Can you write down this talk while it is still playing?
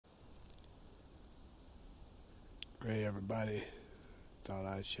Hey everybody, thought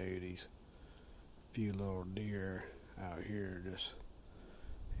I'd show you these few little deer out here just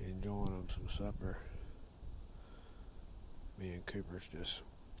enjoying them some supper. Me and Cooper's just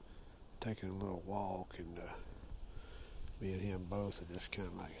taking a little walk, and me and him both are just kind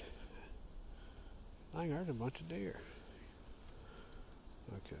of like, dang, there's a bunch of deer.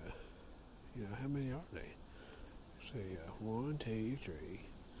 Okay, how many are they? See, 1, 2, 3,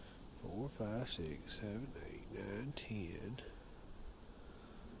 4, 5, 6, 7, 8, 9, 10.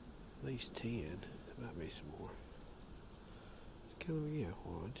 At least 10. There might be some more. Come again.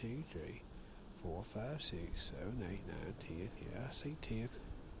 1, 2, 3, 4, 5, 6, 7, 8, 9, 10. Yeah, I see 10.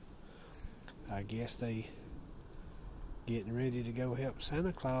 I guess they getting ready to go help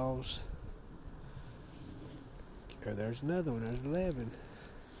Santa Claus. Or there's another one. There's 11.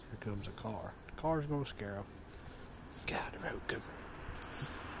 Here comes a car. The car's going to scare them. Get out of the road, Cooper.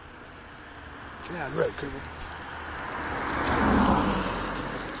 Get out of the road, Cooper.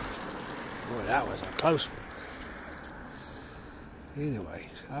 Boy, that was a close one. Anyway,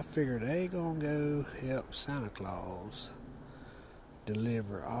 I figured they gonna go help Santa Claus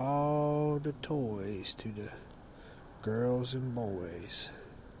deliver all the toys to the girls and boys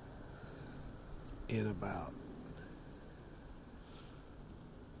in about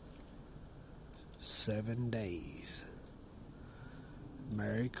 7 days.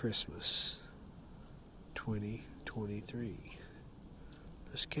 Merry Christmas 2023.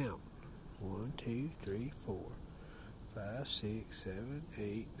 Let's count. 1, 2, 3, 4, 5, 6, 7,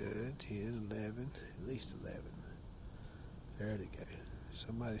 8, 9, 10, 11. At least 11. There they go.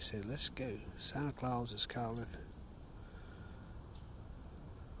 Somebody said, let's go. Santa Claus is calling.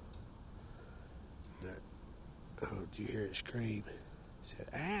 There. Oh, did you hear it scream? He said,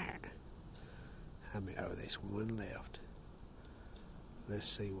 ah. How many? Oh, there's one left. Let's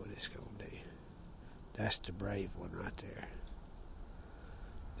see what it's going to do. That's the brave one right there.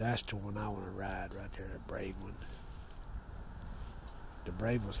 That's the one I want to ride right there, the brave one. The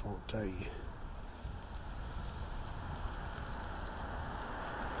brave ones won't tell you.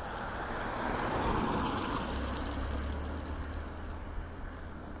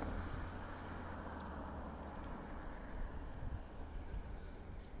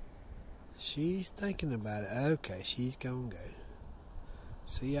 She's thinking about it. Okay, she's gonna go.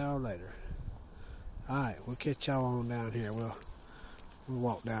 See y'all later. Alright, we'll catch y'all on down here. We'll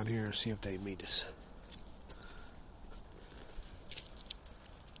walk down here and see if they meet us.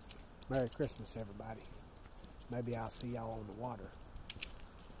 Merry Christmas, everybody. Maybe I'll see y'all on the water.